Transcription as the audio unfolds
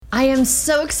I am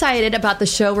so excited about the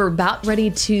show we're about ready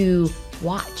to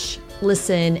watch,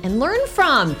 listen, and learn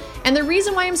from. And the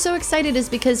reason why I'm so excited is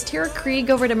because Tara Krieg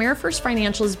over at AmeriFirst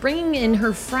Financial is bringing in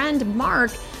her friend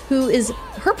Mark, who is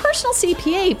her personal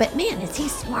CPA, but man, is he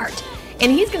smart.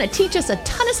 And he's going to teach us a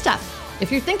ton of stuff.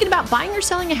 If you're thinking about buying or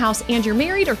selling a house and you're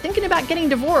married or thinking about getting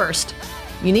divorced,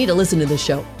 you need to listen to this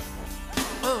show.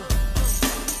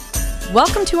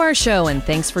 Welcome to our show, and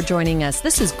thanks for joining us.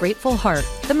 This is Grateful Heart,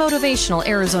 the motivational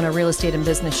Arizona real estate and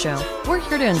business show. We're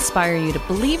here to inspire you to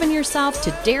believe in yourself,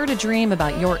 to dare to dream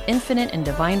about your infinite and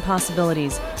divine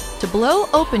possibilities, to blow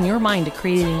open your mind to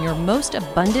creating your most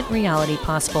abundant reality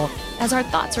possible, as our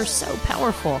thoughts are so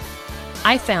powerful.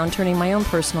 I found turning my own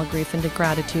personal grief into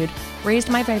gratitude raised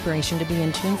my vibration to be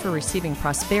in tune for receiving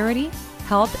prosperity,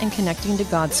 health, and connecting to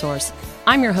God's source.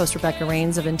 I'm your host, Rebecca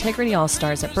Rains of Integrity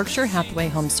All-Stars at Berkshire Hathaway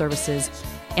Home Services,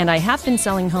 and I have been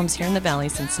selling homes here in the Valley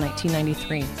since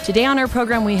 1993. Today on our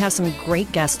program, we have some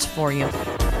great guests for you.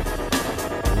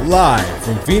 Live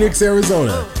from Phoenix,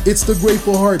 Arizona, it's the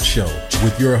Grateful Heart Show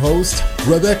with your host,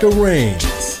 Rebecca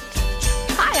Rains.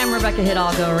 Hi, I'm Rebecca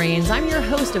Hidalgo Rains. I'm your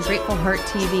host of Grateful Heart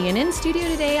TV, and in studio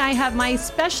today, I have my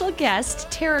special guest,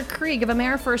 Tara Krieg of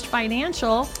AmeriFirst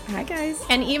Financial. Hi, guys.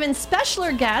 An even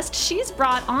specialer guest, she's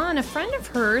brought on a friend of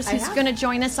hers who's going to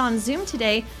join us on Zoom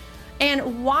today.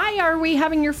 And why are we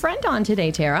having your friend on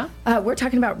today, Tara? We're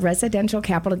talking about residential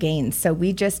capital gains. So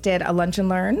we just did a lunch and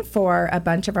learn for a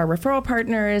bunch of our referral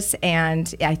partners,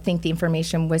 and I think the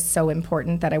information was so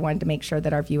important that I wanted to make sure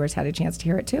that our viewers had a chance to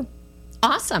hear it too.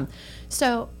 Awesome.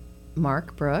 So,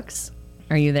 Mark Brooks,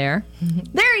 are you there?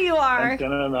 There you are.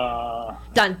 Dun, dun, dun,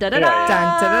 dun, dun, dun, Dun, dun,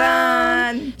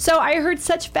 dun, dun. So I heard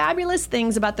such fabulous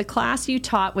things about the class you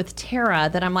taught with Tara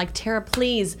that I'm like, Tara,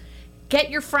 please get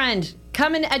your friend.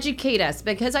 Come and educate us,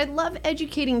 because I love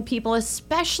educating people,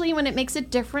 especially when it makes a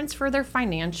difference for their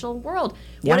financial world.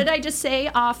 Yeah. What did I just say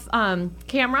off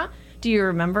camera? Do you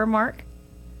remember, Mark?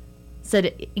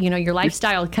 Said, your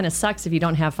lifestyle kind of sucks if you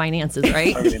don't have finances,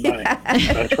 right? money.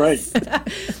 That's right.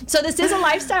 So this is a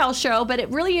lifestyle show, but it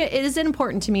really is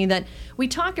important to me that we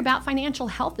talk about financial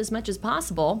health as much as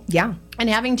possible. Yeah. And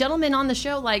having gentlemen on the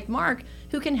show like Mark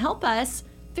who can help us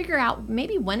figure out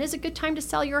maybe when is a good time to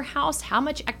sell your house, how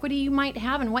much equity you might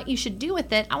have, and what you should do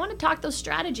with it. I want to talk those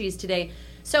strategies today.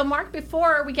 So, Mark,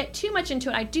 before we get too much into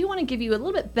it, I do want to give you a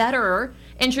little bit better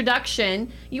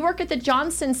introduction. You work at the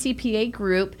Johnson CPA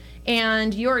Group,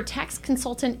 and you're a tax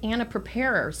consultant and a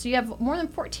preparer. So you have more than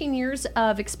 14 years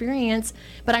of experience,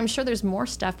 but I'm sure there's more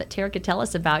stuff that Tara could tell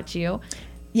us about you.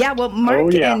 Yeah, well,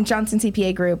 Mark and Johnson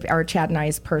CPA Group are Chad and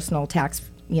I's personal tax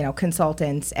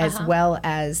consultants, as well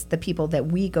as the people that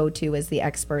we go to as the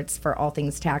experts for all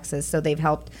things taxes. So they've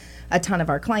helped a ton of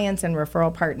our clients and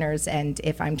referral partners. And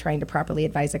if I'm trying to properly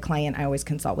advise a client, I always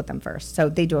consult with them first. So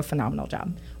they do a phenomenal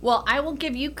job. Well, I will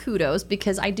give you kudos,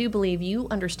 because I do believe you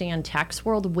understand tax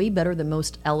world way better than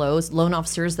most LOs, loan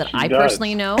officers that I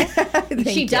personally know.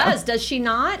 She does. Does she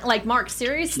not? Like, Mark,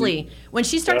 seriously, when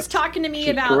she starts talking to me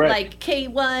about like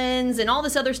K1s and all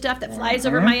this other stuff that flies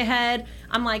over my head,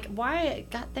 I'm like, why?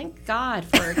 God, thank God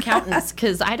for accountants,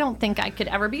 because I don't think I could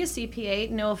ever be a CPA,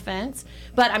 no offense.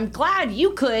 But I'm glad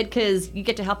you could, because you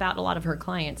get to help out a lot of her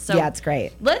clients. So yeah, it's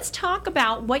great. Let's talk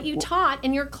about what you taught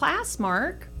in your class,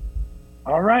 Mark.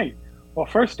 All right. Well,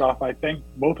 first off, I thank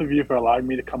both of you for allowing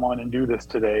me to come on and do this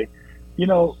today.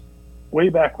 Way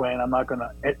back when, I'm not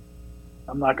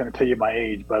gonna tell you my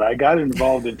age, but I got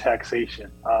involved in taxation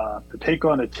to take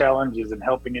on the challenges in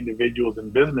helping individuals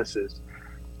and businesses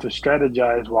to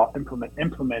strategize while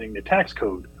implementing the tax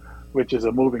code, which is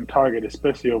a moving target,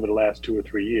 especially over the last 2 or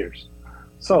 3 years.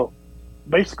 So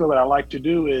basically what I like to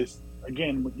do is,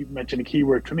 again, you mentioned a key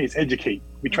word for me, is educate.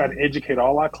 We try to educate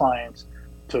all our clients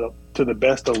to the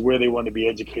best of where they want to be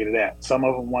educated at. Some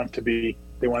of them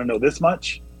they want to know this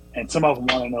much, and some of them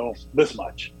want to know this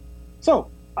much. So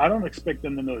I don't expect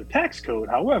them to know the tax code.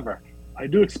 However, I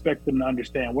do expect them to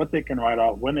understand what they can write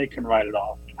off, when they can write it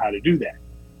off, and how to do that.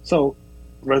 So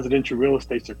residential real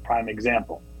estate's a prime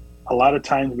example. A lot of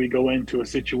times we go into a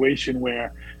situation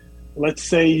where, let's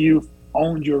say you've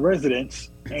owned your residence,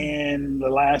 and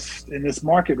in this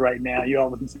market right now, you all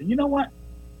of a sudden say, you know what?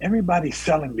 Everybody's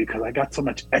selling because I got so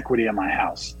much equity in my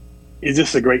house. Is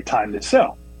this a great time to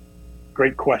sell?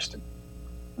 Great question.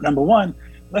 Number one,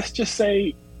 let's just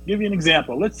say, give you an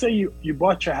example. Let's say you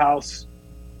bought your house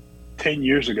 10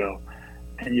 years ago,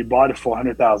 and you bought it for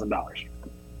 $100,000.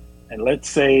 And let's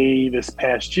say this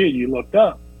past year you looked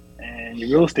up and your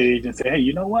real estate agent said, hey,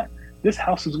 you know what? This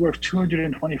house is worth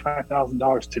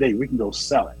 $225,000 today. We can go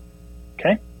sell it.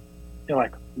 Okay? You're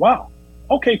like, wow.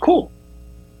 Okay, cool.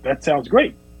 That sounds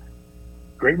great.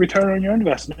 Great return on your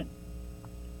investment.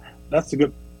 that's a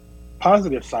good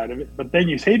positive side of it. But then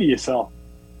you say to yourself,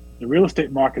 the real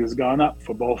estate market has gone up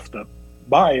for both the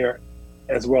buyer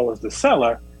as well as the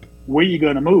seller. Where are you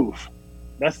going to move?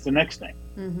 That's the next thing.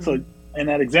 Mm-hmm. So in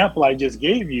that example I just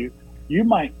gave you, you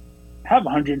might have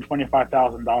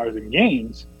 $125,000 in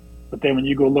gains, but then when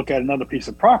you go look at another piece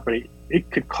of property, it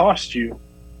could cost you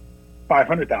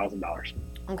 $500,000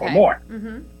 or more.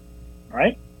 Mm-hmm.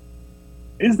 Right?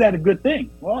 Is that a good thing?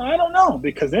 Well, I don't know,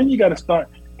 because then you got to start.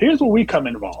 Here's where we come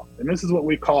involved, and this is what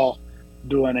we call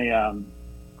doing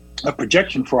a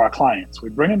projection for our clients. We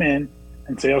bring them in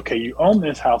and say, okay, you own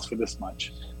this house for this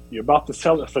much. You're about to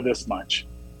sell it for this much.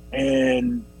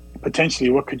 And potentially,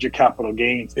 what could your capital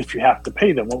gains, if you have to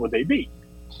pay them, what would they be?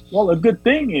 Well, a good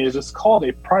thing is it's called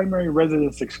a primary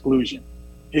residence exclusion.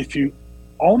 If you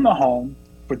own the home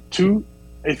for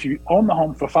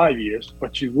 5 years,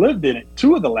 but you've lived in it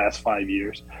 2 of the last 5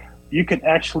 years, you can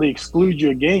actually exclude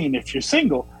your gain. If you're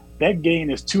single, that gain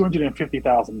is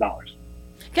 $250,000.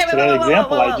 Okay, so that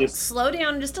example I just slow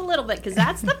down just a little bit, because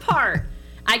that's the part.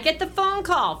 I get the phone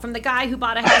call from the guy who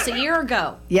bought a house a year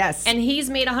ago. Yes. And he's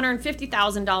made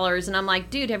 $150,000, and I'm like,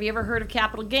 dude, have you ever heard of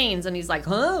capital gains? And he's like,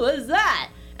 huh, what is that?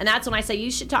 And that's when I say,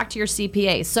 you should talk to your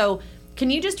CPA. So can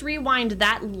you just rewind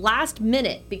that last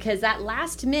minute? Because that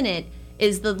last minute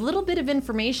is the little bit of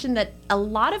information that a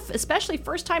lot of, especially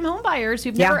first-time home buyers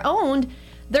who've never owned,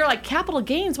 they're like, capital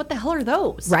gains, what the hell are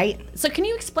those? Right. So can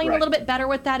you explain a little bit better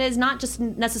what that is? Not just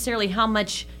necessarily how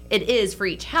much it is for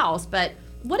each house, but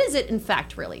what is it in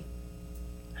fact really?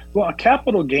 Well, a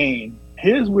capital gain,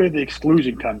 here's where the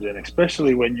exclusion comes in,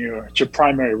 especially when you're at your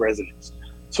primary residence.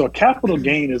 So a capital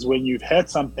gain is when you've had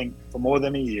something for more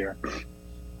than a year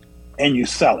and you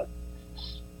sell it.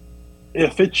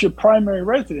 If it's your primary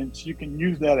residence, you can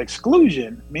use that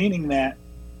exclusion, meaning that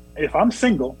if I'm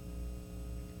single,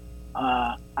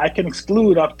 I can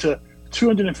exclude up to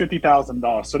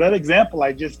 $250,000. So that example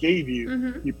I just gave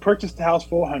you, you purchased the house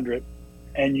for $100,000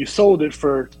 and you sold it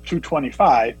for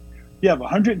 $225,000. You have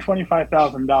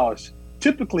 $125,000.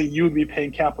 Typically, you would be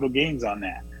paying capital gains on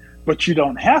that, but you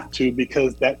don't have to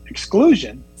because that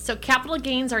exclusion. So capital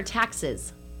gains are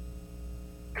taxes.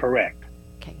 Correct.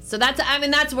 Okay, so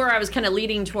that's where I was kind of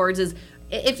leading towards is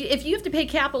if you have to pay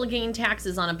capital gain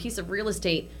taxes on a piece of real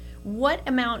estate, what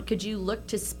amount could you look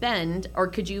to spend, or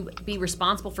could you be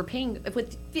responsible for paying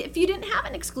if you didn't have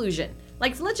an exclusion?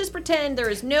 Like, let's just pretend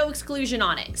there is no exclusion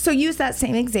on it. So use that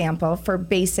same example for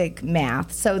basic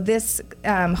math. So this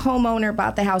homeowner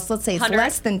bought the house, let's say it's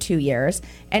less than 2 years,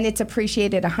 and it's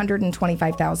appreciated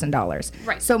 $125,000.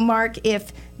 Right. So Mark,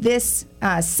 if this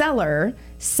seller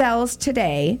sells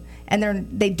today and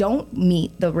they don't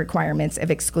meet the requirements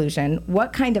of exclusion,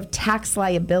 what kind of tax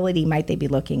liability might they be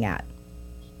looking at?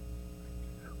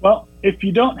 Well, if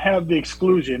you don't have the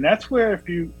exclusion, that's where, if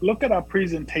you look at our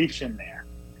presentation there,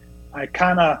 I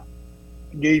kind of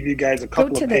gave you guys a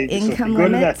couple of pages. Go to the income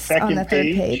limits on the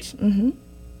third page. Mm-hmm.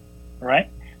 Right?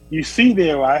 You see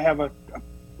there, I have a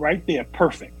right there,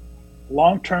 perfect.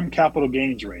 Long-term capital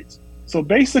gains rates. So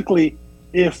basically,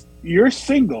 if you're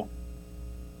single,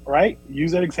 right,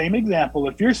 use that same example.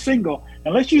 If you're single,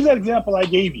 and let's use that example I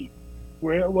gave you,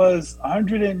 where it was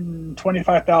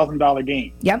 $125,000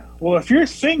 gain. Yep. Well, if you're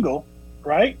single,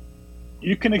 right,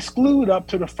 you can exclude up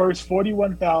to the first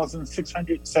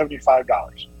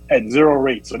 $41,675 at zero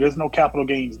rate. So there's no capital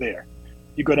gains there.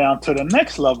 You go down to the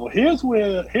next level. Here's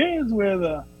where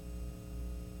the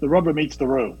rubber meets the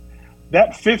road.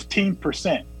 That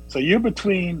 15%. So you're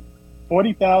between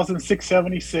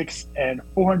 $40,676 and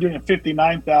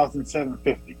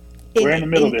 $459,750. We're in the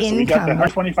middle of this. So we got that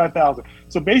 $125,000.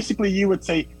 So basically, you would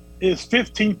say is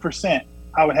 15%.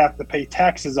 I would have to pay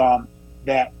taxes on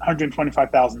that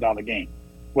 $125,000 gain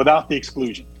without the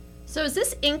exclusion. So is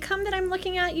this income that I'm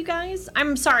looking at, you guys?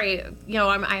 I'm sorry,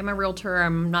 I'm a realtor.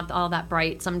 I'm not all that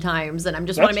bright sometimes, and I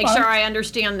just want to make sure I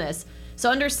understand this. So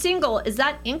under single, is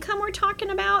that income we're talking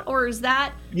about, or is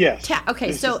that? Yes.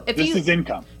 This is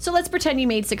income. So let's pretend you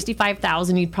made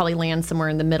 $65,000. You'd probably land somewhere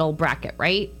in the middle bracket,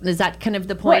 right? Is that kind of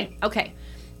the point? Right. Okay.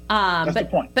 That's the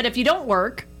point. But if you don't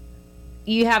work,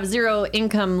 you have zero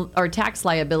income or tax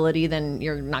liability, then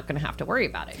you're not going to have to worry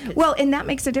about it. Well, and that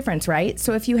makes a difference, right?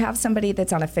 So if you have somebody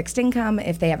that's on a fixed income,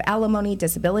 if they have alimony,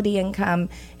 disability income,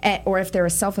 or if they're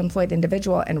a self-employed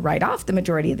individual and write off the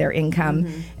majority of their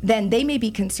income, then they may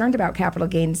be concerned about capital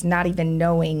gains, not even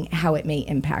knowing how it may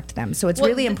impact them. So it's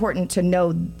really important to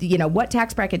know, what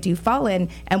tax bracket do you fall in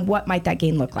and what might that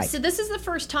gain look like? So this is the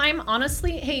first time,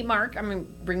 honestly, hey, Mark, I'm going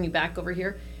to bring you back over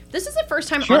here. This is the first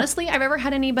time, honestly, I've ever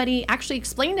had anybody actually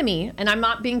explain to me, and I'm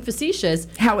not being facetious,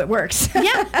 how it works.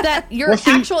 Yeah, that your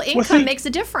actual income makes a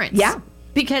difference. Yeah.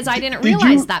 Because I didn't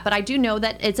realize that, but I do know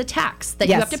that it's a tax that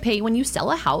you have to pay when you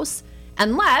sell a house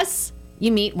unless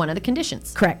you meet one of the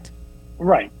conditions. Correct.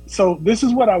 Right. So this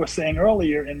is what I was saying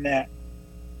earlier in that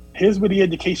here's where the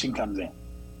education comes in.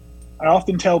 I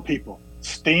often tell people,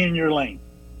 stay in your lane.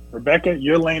 Rebecca,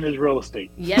 your lane is real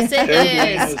estate. Yes, it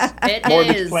is. It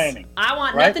mortgage planning. I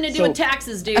want nothing to do with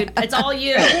taxes, dude. It's all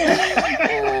you.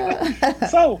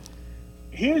 So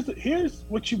here's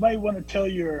what you might want to tell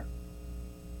your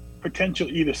potential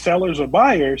either sellers or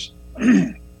buyers.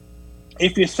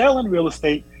 If you're selling real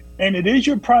estate and it is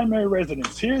your primary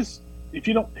residence, if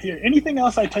you don't hear anything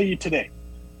else I tell you today,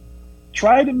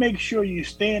 try to make sure you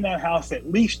stay in that house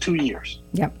at least 2 years.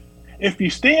 Yep. If you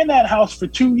stay in that house for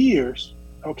 2 years,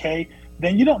 okay,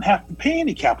 then you don't have to pay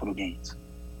any capital gains.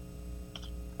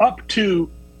 Up to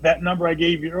that number I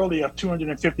gave you earlier of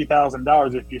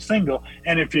 $250,000 if you're single,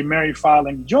 and if you're married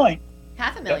filing joint,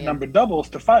 $500,000. that number doubles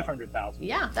to $500,000.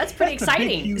 Yeah, that's pretty exciting.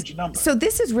 A big, huge number. So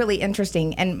this is really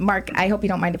interesting. And Mark, I hope you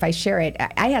don't mind if I share it.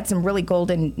 I had some good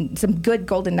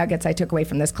golden nuggets I took away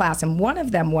from this class, and one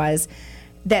of them was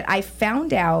that I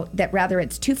found out that whether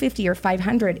it's $250 or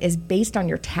 $500 is based on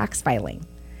your tax filing.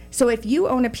 So if you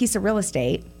own a piece of real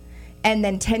estate and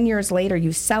then 10 years later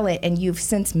you sell it and you've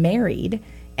since married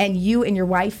and you and your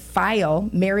wife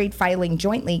filing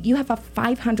jointly, you have a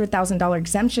 $500,000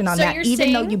 exemption on that,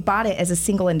 even though you bought it as a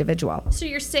single individual. So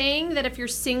you're saying that if you're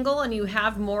single and you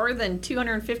have more than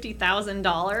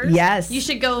 $250,000, yes, you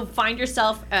should go find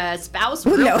yourself a spouse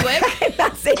real quick?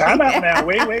 Time out now.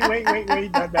 Wait.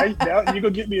 Now you're going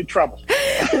to get me in trouble.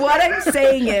 What I'm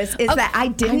saying is that I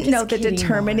didn't know the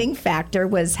determining factor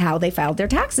was how they filed their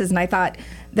taxes. And I thought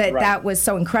that was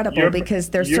so incredible because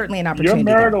there's certainly an opportunity.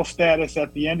 Your marital status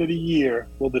at the end of the year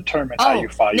will determine how you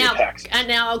file your taxes. And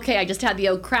now, okay, I just had the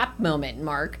oh crap moment,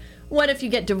 Mark. What if you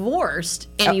get divorced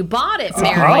and you bought it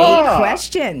married? Great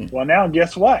question. Well, now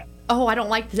guess what? Oh, I don't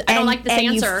like this answer.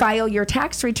 And you file your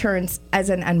tax returns as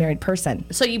an unmarried person.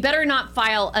 So you better not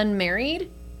file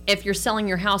unmarried if you're selling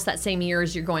your house that same year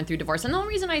as you're going through divorce. And the only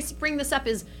reason I bring this up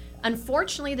is,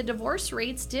 unfortunately, the divorce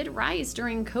rates did rise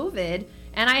during COVID.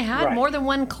 And I had more than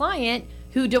one client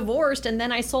who divorced and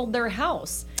then I sold their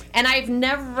house. And I've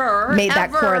never made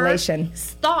that correlation.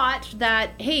 Thought that,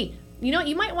 hey,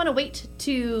 you might want to wait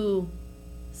to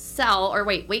sell or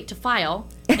wait to file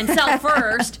and sell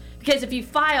first. Because if you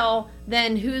file,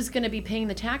 then who's going to be paying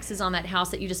the taxes on that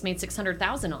house that you just made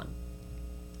 $600,000 on?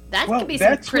 That could be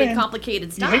some pretty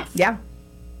complicated stuff.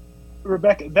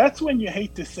 Rebecca, that's when you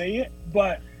hate to say it,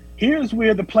 but here's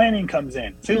where the planning comes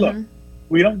in. See, look,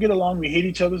 we don't get along. We hate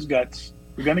each other's guts.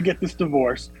 We're going to get this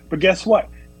divorce. But guess what?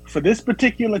 For this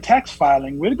particular tax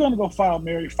filing, we're going to go file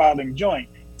married filing joint,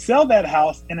 sell that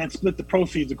house, and then split the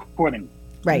proceeds accordingly.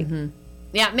 Right. Mm-hmm.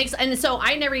 Yeah, and so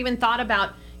I never even thought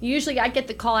about, usually I get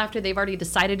the call after they've already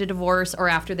decided to divorce or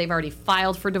after they've already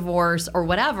filed for divorce or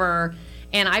whatever.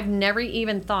 And I've never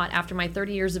even thought, after my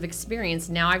 30 years of experience,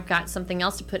 now I've got something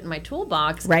else to put in my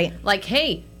toolbox. Right. Like,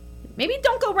 hey, maybe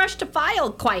don't go rush to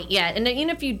file quite yet. And even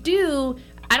if you do,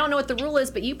 I don't know what the rule is,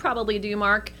 but you probably do,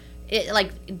 Mark.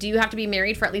 Do you have to be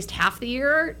married for at least half the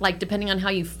year? Like, depending on how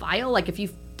you file? Like, if you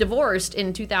divorced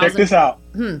in 2000. Check this out.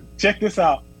 Check this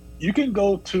out. You can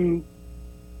go to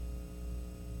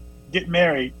get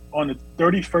married on the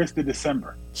 31st of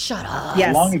December. Shut up. Yes.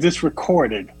 As long as it's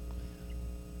recorded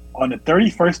on the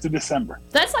 31st of December.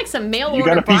 That's like some mail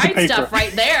order bride stuff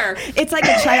right there. It's like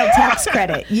a child tax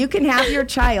credit. You can have your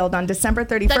child on December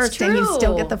 31st and you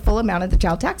still get the full amount of the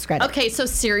child tax credit. Okay, so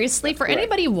seriously, for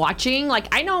anybody watching, like,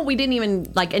 I know we didn't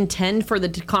even intend for the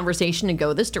conversation to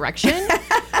go this direction.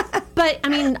 But, I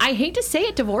mean, I hate to say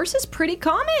it, divorce is pretty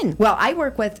common. Well, I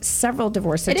work with several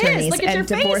divorce attorneys and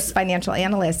divorce financial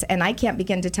analysts, and I can't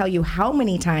begin to tell you how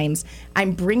many times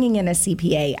I'm bringing in a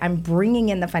CPA, I'm bringing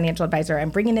in the financial advisor, I'm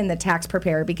bringing in the tax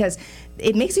preparer, because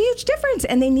it makes a huge difference,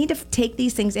 and they need to take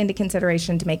these things into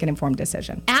consideration to make an informed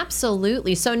decision.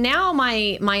 Absolutely. So now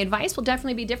my advice will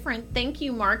definitely be different. Thank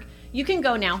you, Mark. You can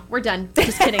go now. We're done.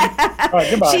 Just kidding. All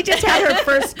right, goodbye. She just had her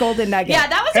first golden nugget. Yeah,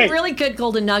 that was a really good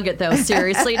golden nugget, though.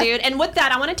 Seriously, dude. And with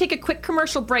that, I want to take a quick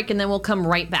commercial break, and then we'll come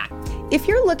right back. If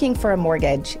you're looking for a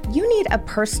mortgage, you need a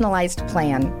personalized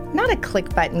plan, not a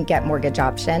click button get mortgage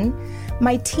option.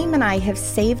 My team and I have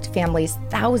saved families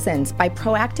thousands by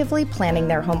proactively planning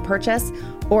their home purchase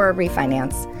or a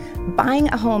refinance. Buying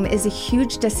a home is a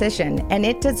huge decision, and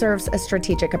it deserves a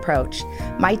strategic approach.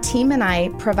 My team and I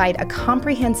provide a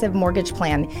comprehensive mortgage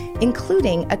plan,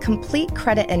 including a complete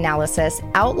credit analysis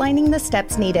outlining the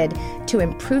steps needed to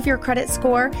improve your credit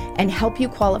score and help you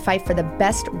qualify for the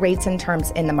best rates and terms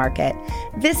in the market.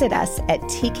 Visit us at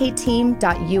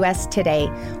tkteam.us today.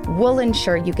 We'll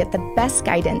ensure you get the best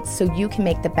guidance so you can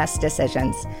make the best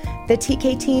decisions. The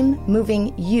TK Team,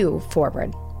 moving you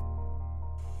forward.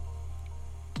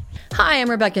 Hi, I'm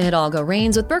Rebecca Hidalgo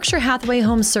Rains with Berkshire Hathaway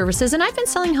Home Services, and I've been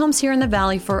selling homes here in the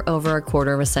Valley for over a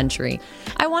quarter of a century.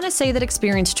 I want to say that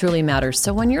experience truly matters,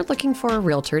 so when you're looking for a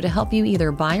realtor to help you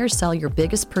either buy or sell your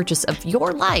biggest purchase of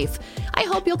your life, I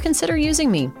hope you'll consider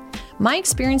using me. My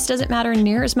experience doesn't matter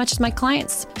near as much as my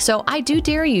clients, so I do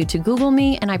dare you to Google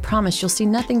me, and I promise you'll see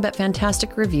nothing but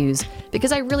fantastic reviews,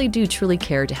 because I really do truly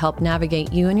care to help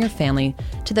navigate you and your family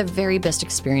to the very best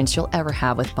experience you'll ever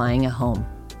have with buying a home.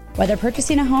 Whether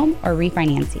purchasing a home or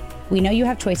refinancing, we know you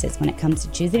have choices when it comes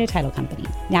to choosing a title company.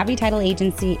 Navi Title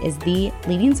Agency is the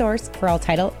leading source for all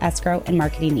title, escrow, and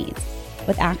marketing needs.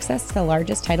 With access to the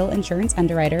largest title insurance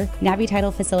underwriter, Navi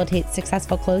Title facilitates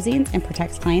successful closings and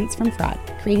protects clients from fraud.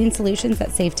 Creating solutions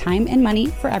that save time and money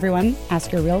for everyone,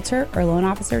 ask your realtor or loan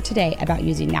officer today about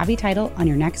using Navi Title on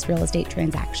your next real estate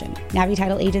transaction. Navi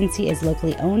Title Agency is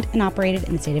locally owned and operated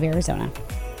in the state of Arizona.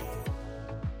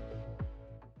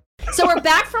 So we're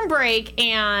back from break,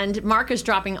 and Mark is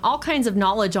dropping all kinds of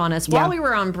knowledge on us while we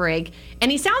were on break, and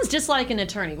he sounds just like an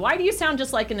attorney. Why do you sound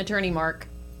just like an attorney, Mark?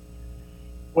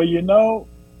 Well,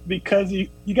 because you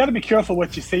got to be careful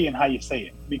what you say and how you say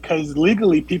it, because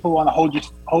legally people want to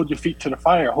hold your feet to the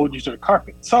fire, hold you to the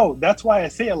carpet. So that's why I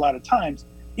say a lot of times,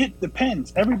 it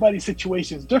depends. Everybody's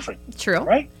situation is different. True.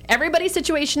 Right? Everybody's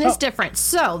situation is different.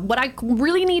 So what I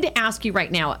really need to ask you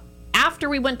right now, after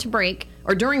we went to break,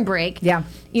 or during break, I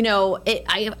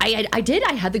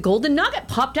had the golden nugget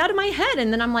popped out of my head,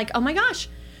 and then I'm like, oh my gosh.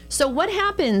 So what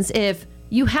happens if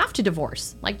you have to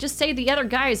divorce? Like, just say the other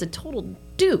guy is a total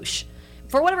douche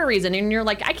for whatever reason, and you're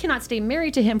like, I cannot stay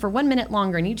married to him for 1 minute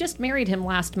longer, and you just married him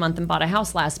last month and bought a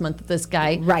house last month with this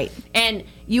guy. Right. And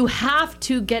you have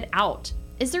to get out.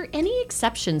 Is there any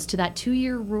exceptions to that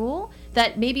 2-year rule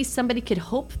that maybe somebody could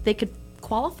hope they could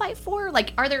qualify for?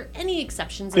 Like, are there any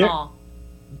exceptions at all?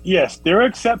 Yes, there are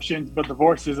exceptions, but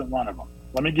divorce isn't one of them.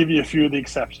 Let me give you a few of the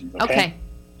exceptions, okay?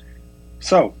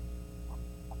 So,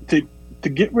 to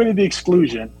get rid of the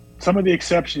exclusion, some of the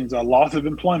exceptions are loss of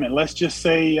employment. Let's just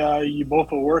say you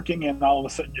both are working and all of a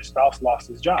sudden your spouse lost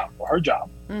his job or her job.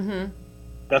 Mm-hmm.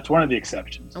 That's one of the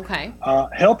exceptions. Okay.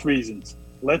 Health reasons.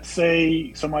 Let's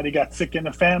say somebody got sick in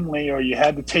the family, or you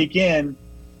had to take in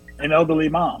an elderly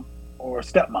mom or a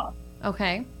stepmom.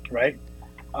 Okay. Right?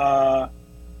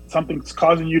 Something's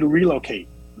causing you to relocate.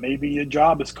 Maybe your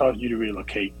job is causing you to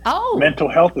relocate. Oh. Mental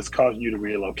health is causing you to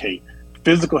relocate.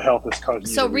 Physical health is causing you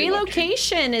to relocate. So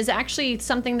relocation is actually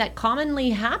something that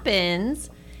commonly happens.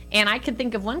 And I could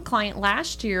think of one client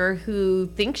last year who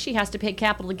thinks she has to pay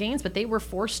capital gains, but they were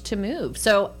forced to move.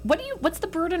 So what's the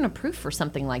burden of proof for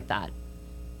something like that?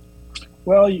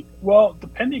 Well,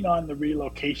 depending on the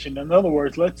relocation. In other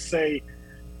words, let's say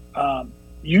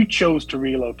you chose to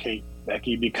relocate,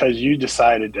 Becky, because you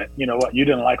decided that, you know what, you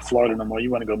didn't like Florida no more, you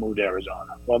want to go move to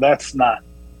Arizona. Well, that's not.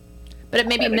 But it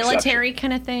may be military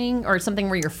kind of thing, or something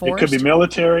where you're forced. It could be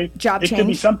military. Job change. It could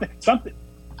be something,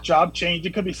 job change.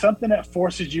 It could be something that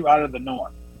forces you out of the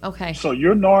norm. Okay. So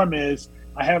your norm is,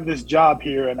 I have this job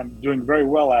here and I'm doing very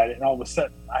well at it, and all of a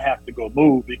sudden I have to go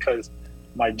move because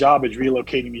my job is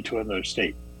relocating me to another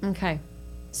state. Okay.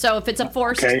 So if it's a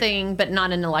forced thing, but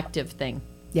not an elective thing.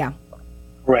 Yeah.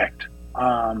 Correct.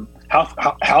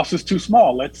 House is too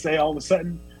small. Let's say all of a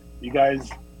sudden you guys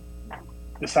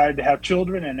decided to have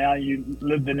children, and now you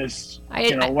lived in this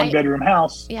one-bedroom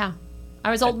house. Yeah. I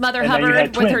was old Mother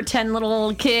Hubbard with her 10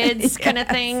 little kids kind of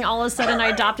thing. All of a sudden I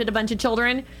adopted a bunch of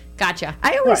children. Gotcha.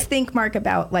 I always think, Mark,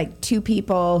 about like two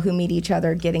people who meet each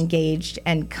other, get engaged,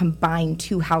 and combine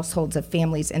two households of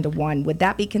families into one. Would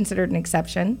that be considered an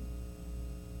exception?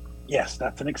 Yes,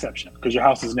 that's an exception, because your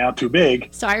house is now too big.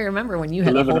 So I remember when you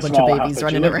had a whole bunch of babies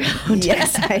running around.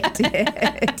 Yes, I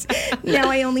did. Now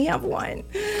I only have one.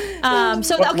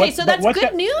 So that's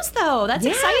good news, though. That's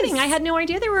exciting. I had no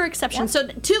idea there were exceptions. Yeah. So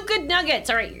 2 good nuggets.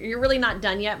 All right, you're really not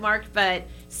done yet, Mark, but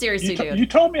seriously, dude. You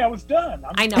told me I was done.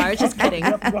 I know, I was just kidding.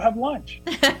 You have to go have lunch.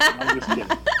 I'm just kidding.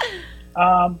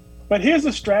 But here's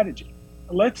a strategy.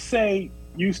 Let's say,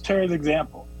 use Tara's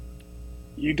example.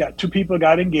 You got 2 people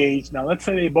got engaged. Now, let's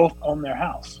say they both own their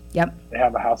house. Yep. They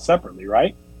have a house separately,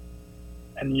 right?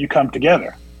 And you come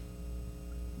together.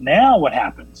 Now what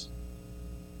happens?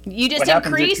 You just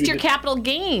increased your capital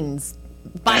gains.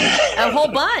 a whole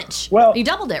bunch. Well, you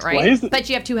doubled it, right? But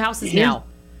you have 2 houses now.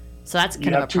 So that's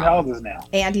kind of a problem. You have 2 houses now.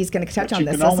 And he's going to touch on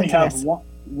this. You can only have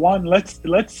one. Let's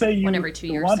say you one every 2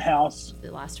 years. One house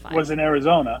the last 5 was in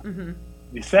Arizona. Mm-hmm.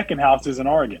 The second house is in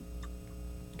Oregon.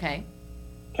 Okay.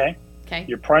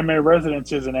 Your primary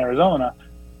residence is in Arizona.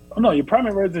 Oh no, your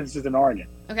primary residence is in Oregon.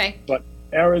 Okay. But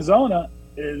Arizona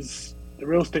is the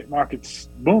real estate market's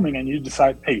booming, and you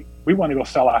decide, hey, we want to go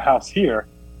sell our house here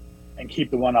and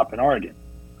keep the one up in Oregon.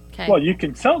 Okay. Well, you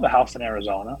can sell the house in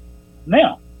Arizona.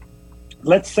 Now,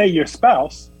 let's say your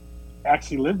spouse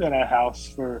actually lived in that house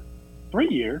for 3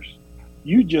 years.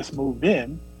 You just moved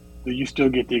in, so you still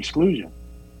get the exclusion.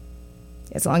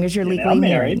 As long as you're legally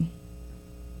married.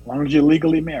 As long as you're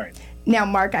legally married. Now,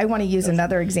 Mark, I want to use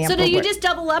another example. So do you just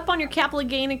double up on your capital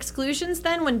gain exclusions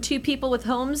then when 2 people with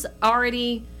homes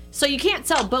already... So you can't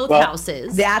sell both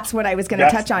houses. That's what I was going to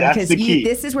touch on, because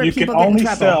this is where people get in trouble. You can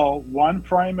only sell one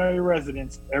primary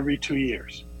residence every 2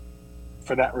 years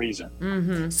for that reason.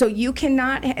 Mm-hmm. So you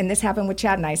cannot, and this happened with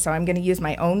Chad and I, so I'm going to use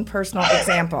my own personal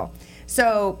example.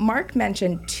 So Mark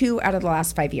mentioned 2 out of the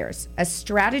last 5 years. A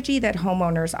strategy that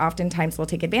homeowners oftentimes will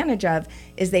take advantage of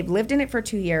is they've lived in it for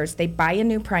 2 years, they buy a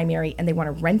new primary, and they want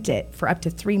to rent it for up to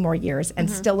 3 more years and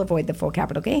still avoid the full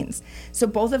capital gains. So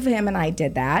both of him and I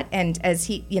did that. And as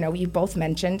you both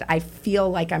mentioned, I feel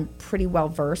like I'm pretty well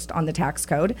versed on the tax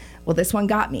code. Well, this one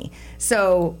got me.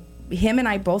 So him and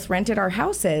I both rented our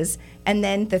houses, and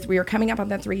then we were coming up on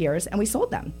the 3 years, and we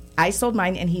sold them. I sold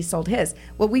mine, and he sold his.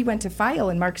 Well, we went to file,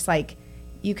 and Mark's like,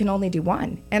 you can only do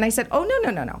one. And I said, oh,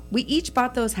 no. We each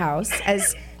bought those houses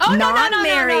as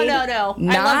non-married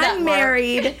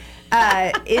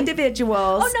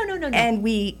individuals. Oh, no. And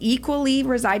we equally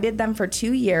resided them for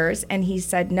 2 years. And he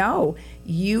said, no,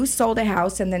 you sold a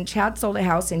house, and then Chad sold a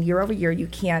house, and year over year, you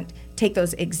can't take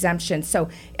those exemptions. So,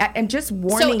 and just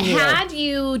warning you. So had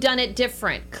you done it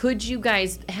different, could you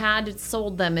guys had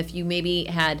sold them if you maybe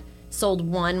had sold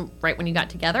one right when you got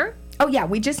together? Oh, yeah.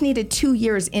 We just needed 2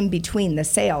 years in between the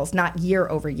sales, not year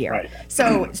over year. Right.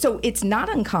 So it's not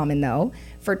uncommon, though,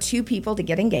 for 2 people to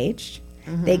get engaged.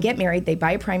 Mm-hmm. They get married, they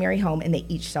buy a primary home, and they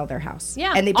each sell their house.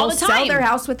 Yeah, and they all both the time. sell their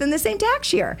house within the same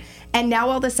tax year. And now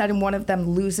all of a sudden, one of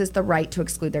them loses the right to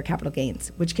exclude their capital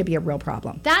gains, which could be a real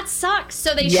problem. That sucks.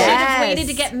 So they should have waited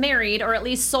to get married, or at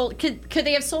least sold. Could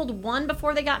they have sold one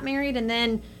before they got married, and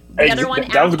then the other one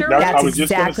after? That's I was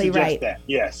just exactly going to right. suggest that.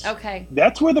 Yes. Okay.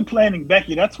 That's where the planning,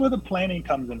 Becky. That's where the planning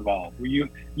comes involved. Where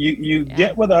you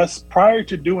get with us prior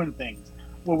to doing things.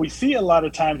 What we see a lot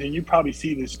of times, and you probably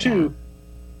see this too. Yeah.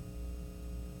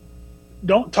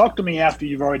 Don't talk to me after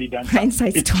you've already done something.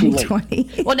 Hindsight's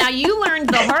 2020. Well, now you learned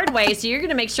the hard way, so you're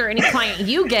going to make sure any client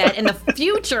you get in the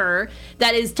future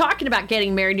that is talking about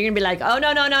getting married, you're going to be like, oh,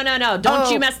 no.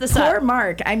 Don't you mess this up. Poor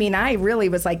Mark. I mean, I really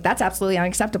was like, that's absolutely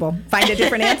unacceptable. Find a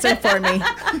different answer for me.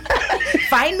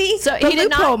 Find me the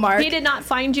loophole, Mark. He did not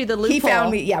find you the loophole. He found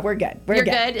me. Yeah, we're good. You're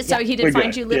good. So he did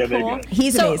find you loophole. Yeah,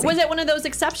 he's amazing. Was it one of those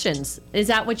exceptions? Is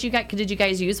that what you got? Did you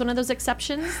guys use one of those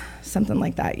exceptions? Something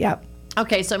like that, yep.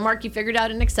 Okay, so Mark, you figured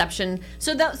out an exception.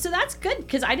 So that's good,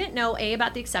 because I didn't know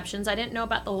about the exceptions. I didn't know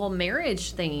about the whole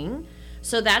marriage thing.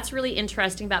 So that's really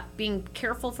interesting about being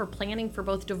careful for planning for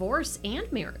both divorce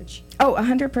and marriage. Oh,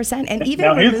 100%. And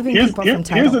even removing people from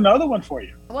title. Here's another one for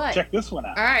you. What? Check this one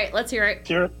out. All right, let's hear it.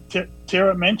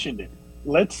 Tara mentioned it.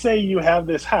 Let's say you have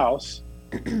this house.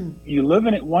 You live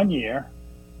in it 1 year.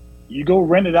 You go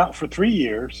rent it out for 3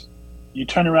 years. You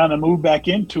turn around and move back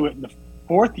into it in the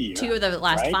 4th year. 2 of the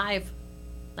last 5.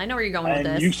 I know where you're going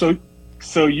with this.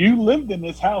 So you lived in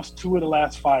this house 2 of the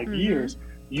last 5 years.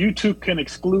 You too can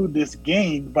exclude this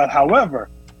gain, but however,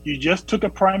 you just took a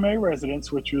primary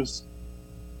residence, which was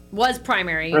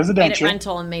primary, residential, made it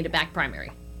rental, and made it back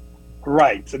primary.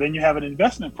 Right. So then you have an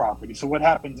investment property. So what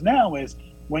happens now is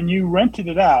when you rented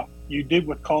it out, you did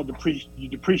what's called you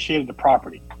depreciated the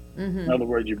property. Mm-hmm. In other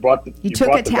words, you brought the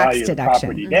value of the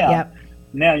property down. Yep.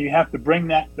 Now you have to bring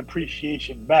that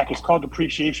depreciation back. It's called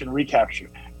depreciation recapture.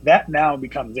 That now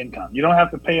becomes income. You don't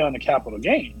have to pay on the capital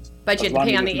gains, but you have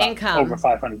to pay on the income over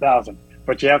 $500,000.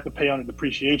 But you have to pay on the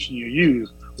depreciation you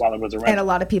used while it was a rental. And a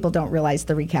lot of people don't realize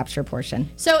the recapture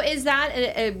portion. So is that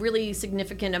a really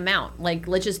significant amount? Like,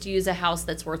 let's just use a house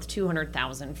that's worth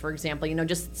 $200,000, for example.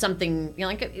 Just something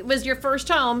like it was your first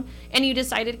home, and you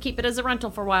decided to keep it as a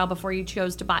rental for a while before you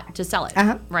chose to sell it,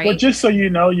 right? Well, just so you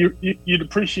know, you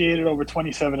depreciated over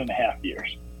 27 and a half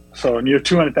years. So in your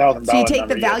 $200,000, so you take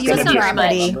the value of the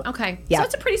property. Okay, so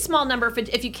it's a pretty small number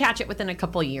if you catch it within a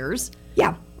couple of years.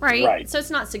 Yeah. Right. So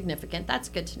it's not significant. That's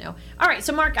good to know. All right.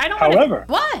 So Mark, I don't. However,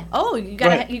 what? Oh, you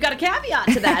got a caveat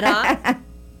to that, huh?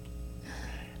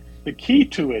 The key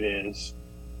to it is,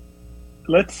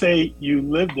 let's say you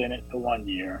lived in it the 1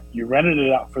 year, you rented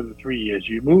it out for the 3 years,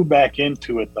 you moved back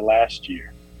into it the last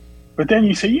year, but then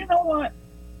you say, you know what?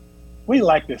 We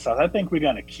like this house. I think we're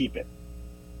going to keep it.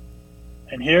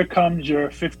 And here comes your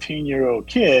 15-year-old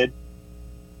kid.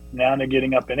 Now they're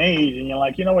getting up in age, and you're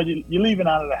like, you know what? You're leaving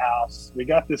out of the house. We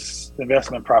got this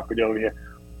investment property over here.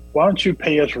 Why don't you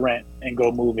pay us rent and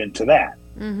go move into that?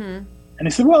 Mm-hmm. And they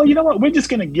said, well, you know what? We're just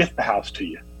going to gift the house to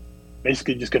you.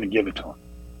 Basically, just going to give it to them.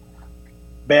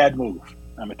 Bad move.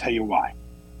 I'm going to tell you why.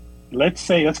 Let's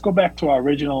go back to our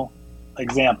original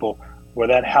example where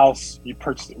that house you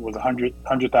purchased was $100,000.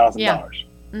 Yeah.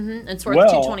 Mm-hmm. It's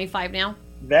worth $225 now.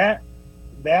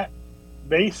 That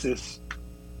basis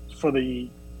for your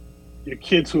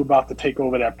kids who are about to take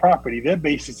over that property, their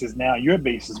basis is now your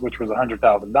basis, which was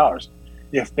 $100,000.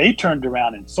 If they turned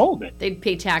around and sold it, they'd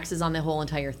pay taxes on the whole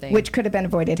entire thing, which could have been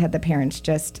avoided had the parents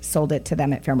just sold it to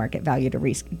them at fair market value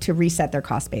to reset their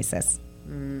cost basis.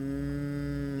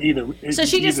 So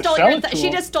she just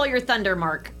stole your thunder,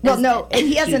 Mark. Well, no, and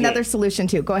he has another solution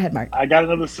too. Go ahead, Mark. I got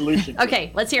another solution.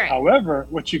 Okay, let's hear it. However,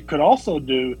 what you could also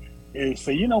do is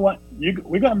say, you know what, we're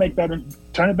going to make that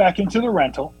turn it back into the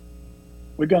rental.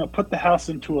 We're going to put the house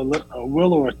into a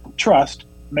will or a trust,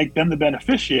 make them the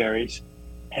beneficiaries,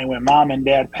 and when mom and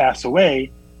dad pass away,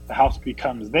 the house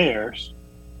becomes theirs.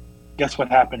 Guess what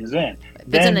happens then?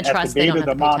 If it's in the trust, they don't have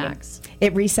to pay tax.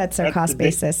 It resets their cost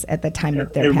basis at the time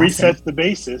of their passing. It resets the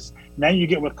basis. Now you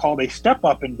get what's called a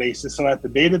step-up in basis. So at the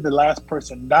date of the last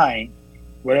person dying,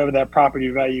 whatever that property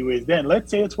value is then, let's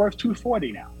say it's worth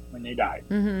 $240 now when they died.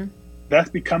 Mm-hmm.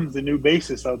 That becomes the new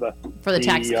basis of the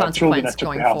tax consequence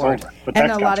going forward. And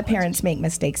a lot of parents make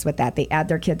mistakes with that. They add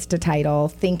their kids to title,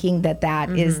 thinking that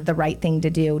is the right thing to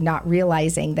do, not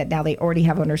realizing that now they already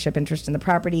have ownership interest in the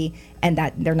property and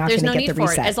that they're not going to get the reset. There's no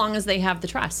need for it as long as they have the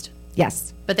trust.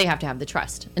 Yes. But they have to have the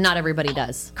trust, and not everybody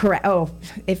does. Correct. Oh,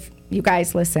 if you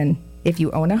guys listen, if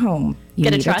you own a home, you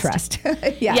need a trust.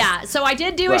 Yes. Yeah. So I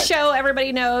did do a show.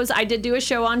 Everybody knows I did do a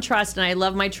show on trust, and I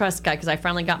love my trust guy because I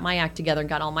finally got my act together and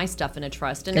got all my stuff in a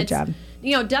trust. And Good job.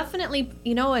 Definitely,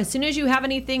 as soon as you have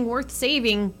anything worth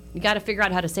saving, you got to figure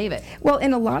out how to save it. Well,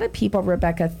 and a lot of people,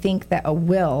 Rebecca, think that a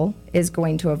will is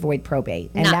going to avoid probate,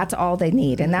 and that's all they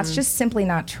need. And that's just simply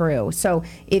not true. So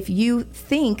if you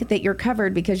think that you're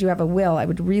covered because you have a will, I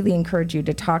would really encourage you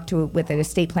to talk with an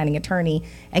estate planning attorney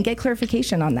and get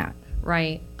clarification on that.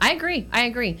 Right. I agree.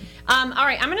 All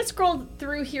right. I'm going to scroll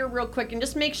through here real quick and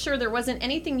just make sure there wasn't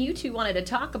anything you two wanted to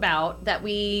talk about that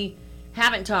we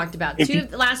haven't talked about. The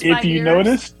last 5 years. If you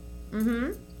noticed.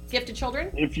 Mm-hmm. Gifted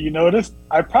children? If you noticed,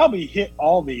 I probably hit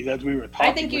all these as we were talking.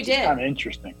 I think you did. It's kind of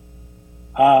interesting.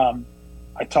 I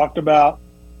talked about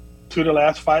 2 of the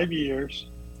last 5 years,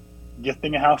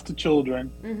 gifting a house to children.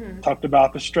 Mm-hmm. Talked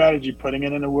about the strategy, putting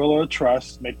it in a will or a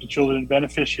trust, make the children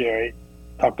beneficiary.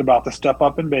 Talked about the step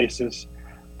up in basis.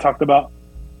 Talked about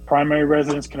primary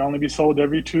residence can only be sold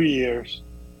every 2 years.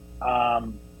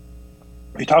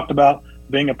 We talked about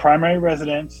being a primary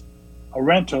residence, a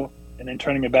rental, and then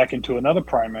turning it back into another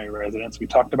primary residence. We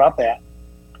talked about that.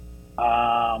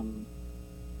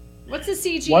 What's the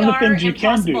CGR one of the things you and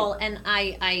can possible do,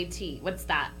 NIIT? What's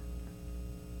that?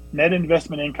 Net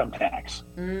investment income tax.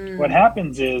 What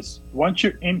happens is once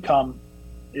your income,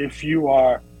 if you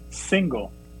are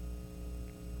single,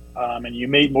 and you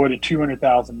made more than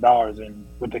 $200,000 in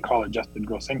what they call adjusted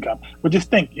gross income. But just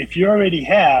think, if you already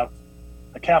have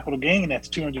a capital gain that's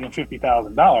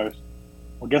 $250,000,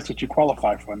 well, guess what you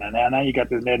qualify for now? Now you got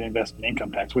this net investment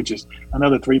income tax, which is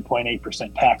another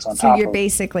 3.8% tax on top. So you're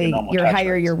basically, your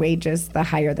higher your wages, the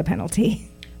higher the penalty.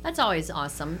 That's always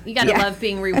awesome. You got to love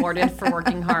being rewarded for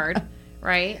working hard.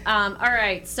 Right. All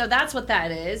right. So that's what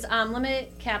that is.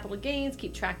 Limit capital gains,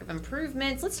 keep track of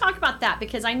improvements. Let's talk about that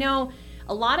because I know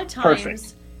a lot of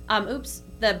times,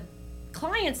 the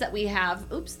clients that we have,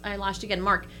 I lost you again,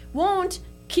 Mark, won't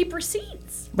keep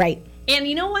receipts. Right. And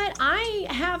you know what? I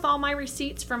have all my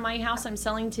receipts from my house I'm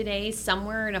selling today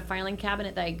somewhere in a filing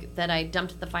cabinet that I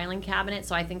dumped the filing cabinet.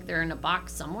 So I think they're in a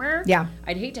box somewhere. Yeah.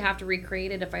 I'd hate to have to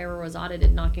recreate it if I ever was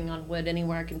audited, knocking on wood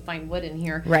anywhere I can find wood in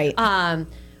here. Right.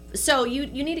 So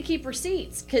you need to keep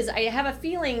receipts because I have a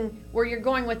feeling where you're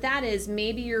going with that is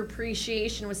maybe your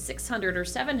appreciation was $600,000 or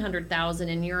 $700,000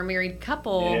 and you're a married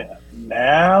couple. Yeah,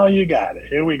 now you got it.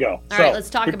 Here we go. All right, let's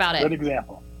talk about it. Good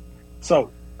example.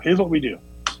 So here's what we do.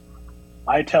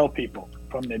 I tell people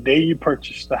from the day you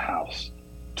purchased the house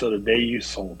to the day you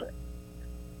sold it,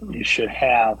 you should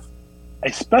have,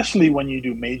 especially when you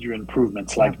do major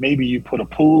improvements, like maybe you put a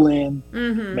pool in,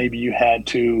 maybe you had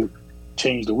to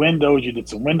change the windows, you did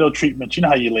some window treatments. You know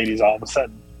how you ladies all of a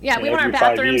sudden. Yeah, we want our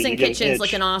bathrooms and kitchens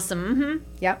looking awesome. Mm-hmm.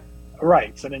 Yep.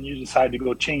 Right. So then you decide to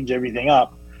go change everything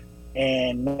up.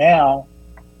 And now,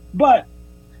 but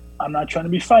I'm not trying to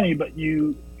be funny, but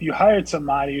you hired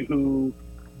somebody who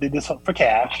did this for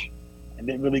cash and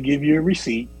didn't really give you a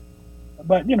receipt,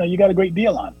 but you got a great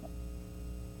deal on it.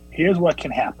 Here's what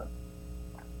can happen.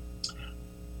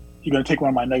 You're going to take one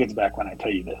of my nuggets back when I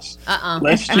tell you this.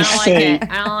 Let's just say,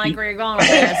 I don't like where you're going with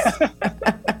this.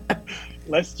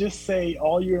 Let's just say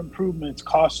all your improvements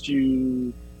cost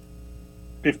you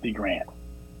 $50,000.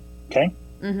 Okay?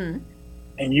 Mm-hmm.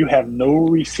 And you have no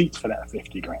receipts for that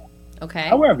 $50,000. Okay.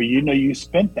 However, you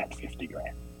spent that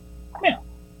 $50,000. Now,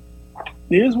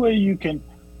 here's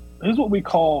what we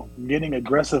call getting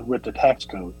aggressive with the tax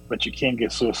code, but you can't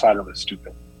get suicidal or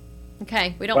stupid.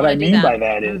 Okay, we don't want to do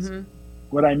that.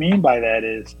 What I mean by that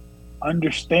is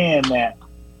understand that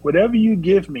whatever you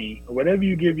give me, or whatever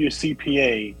you give your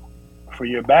CPA for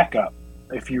your backup,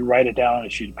 if you write it down on a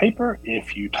sheet of paper,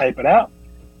 if you type it out,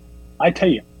 I tell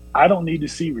you, I don't need to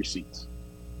see receipts.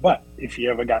 But if you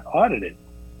ever got audited,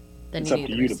 then it's up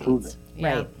to you to prove it.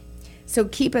 Yeah. Right. So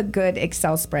keep a good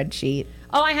Excel spreadsheet.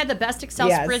 Oh, I had the best Excel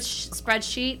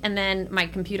spreadsheet, and then my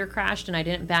computer crashed and I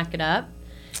didn't back it up.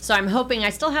 So I'm hoping, I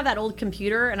still have that old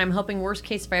computer, and I'm hoping worst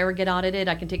case, if I ever get audited,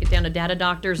 I can take it down to Data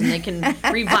Doctors and they can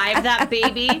revive that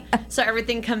baby so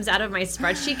everything comes out of my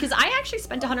spreadsheet. Because I actually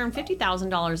spent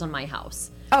 $150,000 on my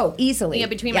house. Oh, easily. Yeah,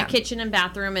 between my kitchen and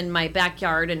bathroom and my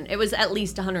backyard, and it was at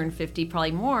least 150,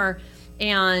 probably more.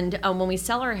 And when we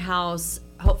sell our house,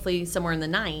 hopefully somewhere in the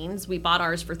 9s, we bought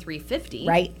ours for $350.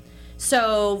 Right.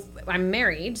 So I'm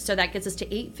married, so that gets us to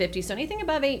 $850. So anything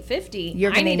above $850,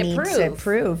 you're going to need to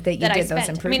prove that you did those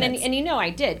improvements. I mean, and I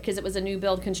did, because it was a new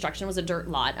build construction, it was a dirt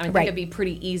lot. I think it'd be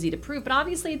pretty easy to prove, but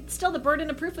obviously still the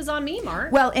burden of proof is on me,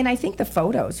 Mark. Well, and I think the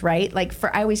photos, right? Like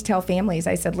I always tell families,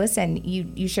 I said, listen,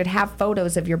 you should have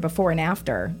photos of your before and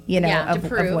after,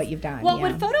 of what you've done. Well,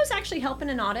 would photos actually help in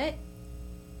an audit?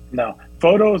 No.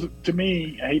 Photos, to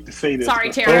me, I hate to say this.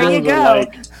 Sorry, Tara. There you go.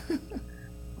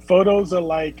 Photos are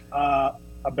like a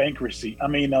bank receipt. I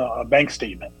mean, a bank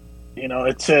statement.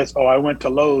 It says, "Oh, I went to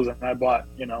Lowe's and I bought,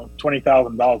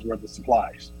 $20,000 worth of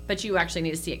supplies." But you actually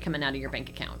need to see it coming out of your bank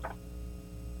account.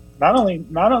 Not only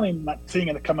not seeing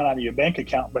it coming out of your bank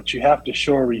account, but you have to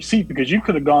show a receipt, because you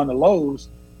could have gone to Lowe's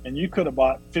and you could have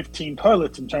bought 15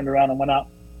 toilets and turned around and went out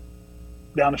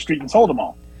down the street and sold them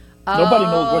all. Nobody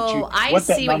knows what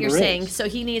that number is. Saying. So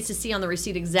he needs to see on the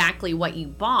receipt exactly what you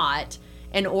bought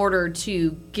in order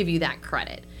to give you that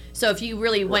credit. So if you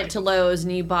really went to Lowe's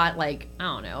and you bought, like, I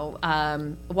don't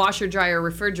know, washer, dryer,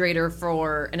 refrigerator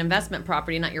for an investment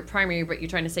property, not your primary, but you're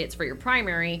trying to say it's for your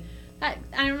primary,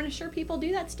 I'm sure people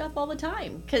do that stuff all the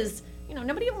time, because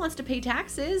nobody wants to pay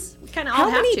taxes. We kind of all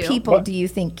have to. How many people do you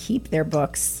think keep their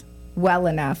books well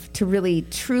enough to really,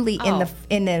 truly,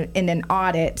 in an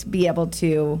audit, be able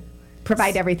to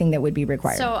provide everything that would be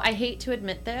required? So I hate to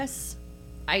admit this,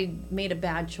 I made a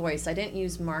bad choice. I didn't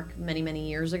use Mark many, many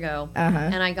years ago,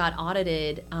 and I got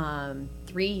audited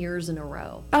 3 years in a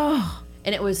row. Oh,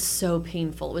 and it was so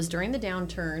painful. It was during the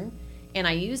downturn, and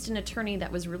I used an attorney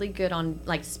that was really good on,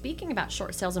 like, speaking about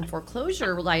short sales and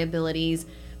foreclosure liabilities,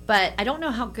 but I don't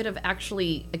know how good of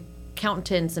actually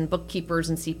accountants and bookkeepers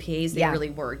and CPAs they really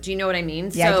were. Do you know what I mean?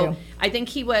 Yeah, so I do. I think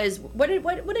he was. What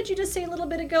did you just say a little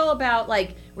bit ago about,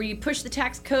 like, where you push the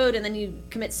tax code and then you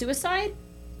commit suicide?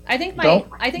 I think my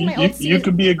old you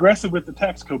can be aggressive with the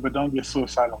tax code, but don't get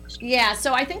suicidal. Yeah,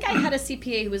 so I think I had a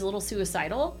CPA who was a little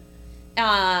suicidal.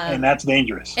 And that's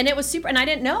dangerous. And it was super, and I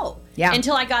didn't know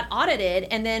until I got audited.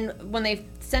 And then when they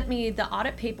sent me the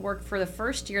audit paperwork for the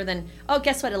first year, then,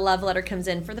 guess what? A love letter comes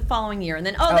in for the following year. And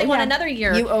then, they want another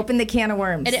year. You opened the can of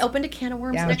worms. And it opened a can of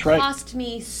worms. Yeah. And it cost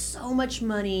me so much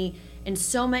money and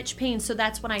so much pain. So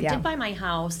that's when I did buy my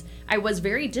house. I was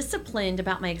very disciplined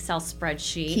about my Excel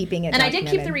spreadsheet. Keeping it And documented.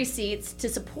 I did keep the receipts to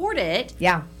support it.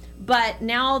 Yeah. But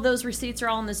now those receipts are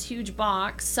all in this huge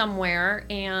box somewhere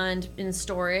and in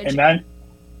storage.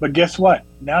 But guess what?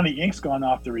 Now the ink's gone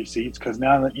off the receipts, because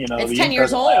now that it's the 10 ink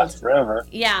years doesn't old. last forever.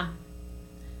 Yeah.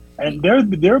 And there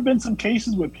have been some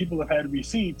cases where people have had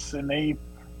receipts and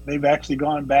they've actually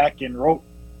gone back and wrote,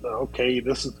 okay,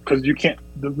 this is because you can't.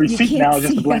 The receipt now is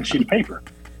just a blank sheet of paper.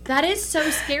 That is so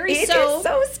scary. It is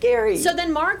so scary. So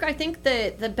then, Mark, I think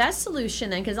the best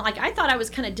solution then, because I thought I was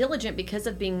kind of diligent because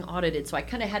of being audited, so I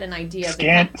kind of had an idea.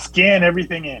 Scan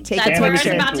everything in. That's where I was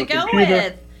about to go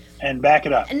with. And back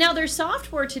it up. And now there's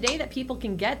software today that people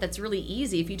can get that's really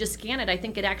easy. If you just scan it, I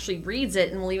think it actually reads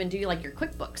it and will even do like your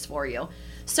QuickBooks for you.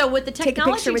 So with the technology take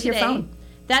a picture with today, your phone.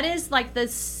 That is like the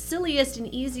silliest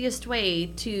and easiest way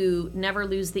to never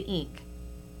lose the ink,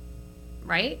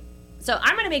 right? So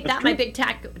I'm going to make that my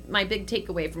big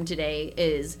takeaway from today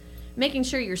is making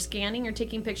sure you're scanning or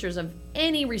taking pictures of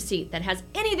any receipt that has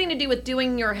anything to do with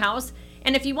doing your house.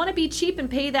 And if you want to be cheap and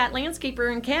pay that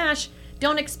landscaper in cash,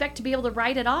 don't expect to be able to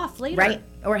write it off later. Right,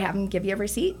 or have them give you a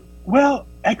receipt. Well,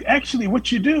 actually,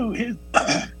 what you do is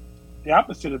the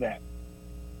opposite of that.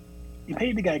 You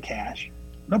pay the guy cash.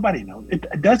 Nobody knows.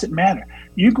 It doesn't matter.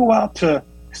 You go out to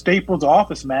Staples or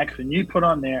Office Max and you put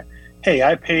on there, hey,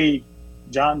 I paid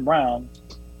John Brown,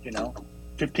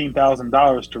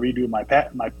 $15,000 to redo my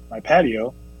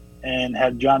patio, and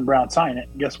had John Brown sign it.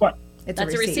 Guess what? That's a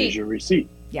receipt. Here's your receipt.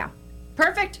 Yeah.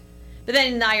 Perfect. But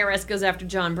then the IRS goes after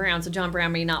John Brown, so John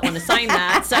Brown may not want to sign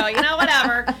that. So,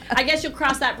 whatever. I guess you'll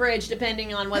cross that bridge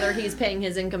depending on whether he's paying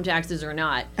his income taxes or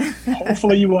not.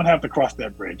 Hopefully you won't have to cross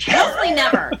that bridge. Hopefully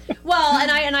never. Well,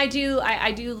 and I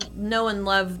do know and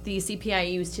love the CPA I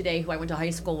use today, who I went to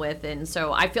high school with, and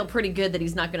so I feel pretty good that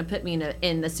he's not going to put me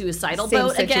in the suicidal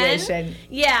boat situation. Again.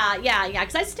 Yeah.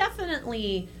 Because that's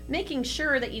definitely making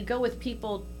sure that you go with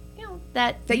people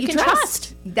that you can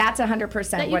trust. That's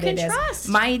 100% what it is. Trust.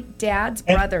 My dad's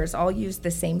brothers all used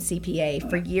the same CPA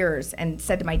for years and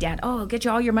said to my dad, I'll get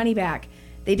you all your money back.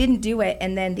 They didn't do it,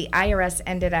 and then the IRS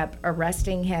ended up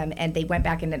arresting him, and they went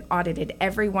back and audited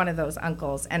every one of those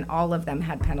uncles, and all of them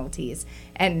had penalties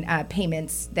and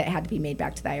payments that had to be made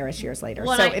back to the IRS years later.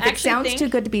 Well, so if it sounds too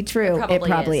good to be true, it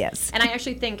probably is. And I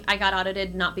actually think I got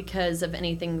audited not because of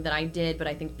anything that I did, but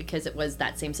I think because it was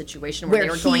that same situation where they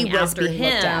were going after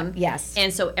him. Yes.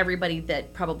 And so everybody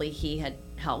that probably he had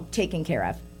helped taken care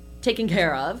of,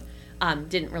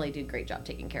 didn't really do a great job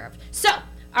taking care of. So,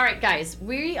 all right, guys,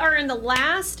 we are in the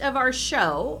last of our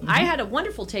show. Mm-hmm. I had a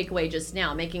wonderful takeaway just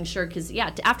now, making sure, because,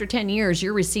 after 10 years,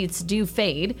 your receipts do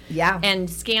fade. Yeah. And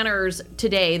scanners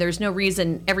today, there's no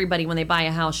reason everybody, when they buy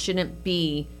a house, shouldn't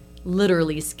be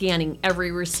literally scanning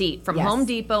every receipt from Home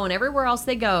Depot and everywhere else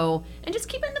they go, and just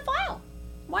keep it in the file.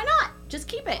 Why not? Just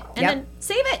keep it, and then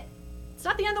save it. It's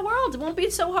not the end of the world. It won't be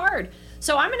so hard.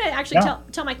 So I'm going to actually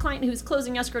tell my client who's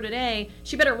closing escrow today,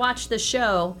 she better watch this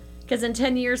show, because in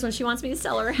 10 years, when she wants me to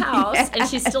sell her house, and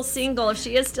she's still single, if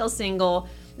she is still single,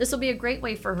 this will be a great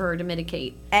way for her to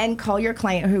mitigate. And call your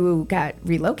client who got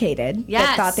relocated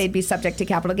that thought they'd be subject to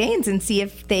capital gains, and see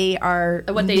if they are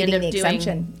meeting the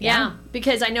exemption. Yeah,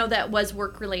 because I know that was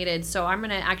work-related, so I'm going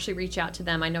to actually reach out to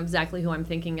them. I know exactly who I'm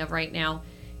thinking of right now.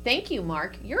 Thank you,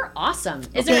 Mark. You're awesome.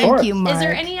 Thank you, Mark. Is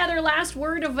there any other last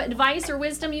word of advice or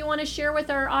wisdom you want to share with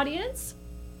our audience?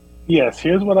 Yes,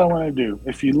 here's what I want to do.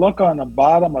 If you look on the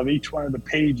bottom of each one of the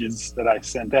pages that I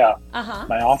sent out,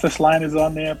 my office line is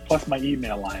on there, plus my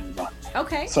email line is on there.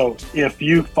 Okay. So if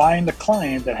you find a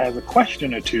client that has a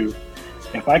question or two,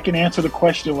 if I can answer the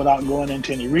question without going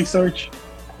into any research,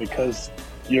 because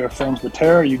you're friends with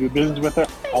her, you do business with her,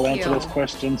 I'll answer those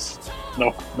questions,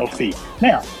 no fee.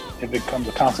 Now, if it comes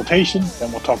a consultation,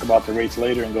 then we'll talk about the rates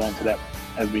later and go into that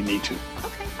as we need to.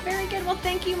 Okay, very good. Well,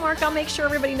 thank you, Mark. I'll make sure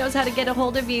everybody knows how to get a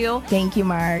hold of you. Thank you,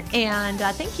 Mark. And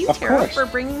thank you, Tara, for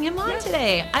bringing him on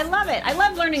today. I love it. I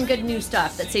love learning good new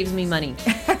stuff that saves me money.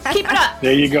 Keep it up.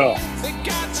 There you go.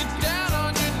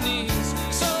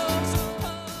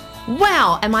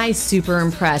 Wow, am I super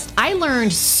impressed. I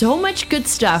learned so much good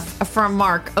stuff from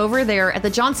Mark over there at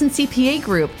the Johnson CPA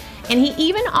Group. And he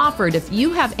even offered, if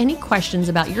you have any questions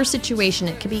about your situation,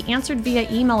 it can be answered via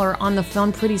email or on the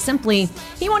phone pretty simply.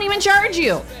 He won't even charge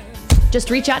you. Just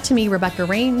reach out to me, Rebecca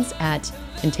Rains, at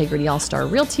Integrity All-Star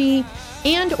Realty,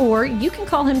 and or you can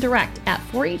call him direct at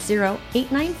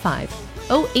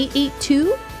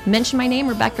 480-895-0882. Mention my name,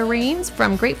 Rebecca Rains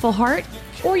from Grateful Heart,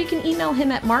 or you can email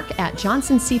him at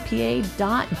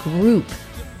mark@johnsoncpa.group.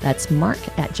 That's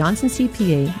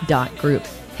mark@johnsoncpa.group.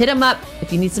 Hit him up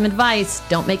if you need some advice.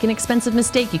 Don't make an expensive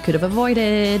mistake you could have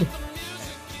avoided.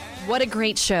 What a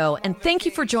great show, and thank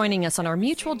you for joining us on our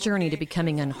mutual journey to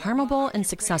becoming unharmable and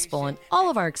successful in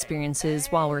all of our experiences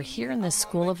while we're here in this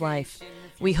school of life.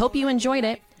 We hope you enjoyed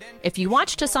it. If you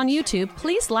watched us on YouTube,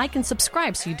 please like and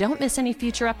subscribe so you don't miss any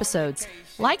future episodes.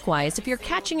 Likewise, if you're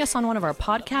catching us on one of our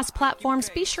podcast platforms,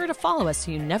 be sure to follow us so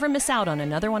you never miss out on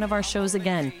another one of our shows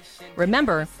again.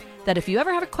 Remember that if you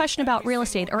ever have a question about real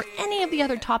estate or any of the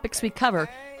other topics we cover,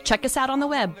 check us out on the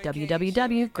web,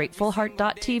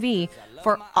 www.gratefulheart.tv,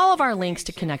 for all of our links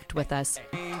to connect with us.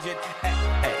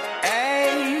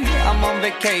 I'm on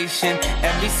vacation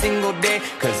every single day,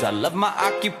 'cause I love my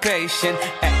occupation.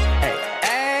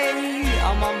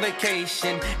 I'm on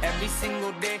vacation every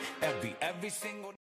single day, every single day.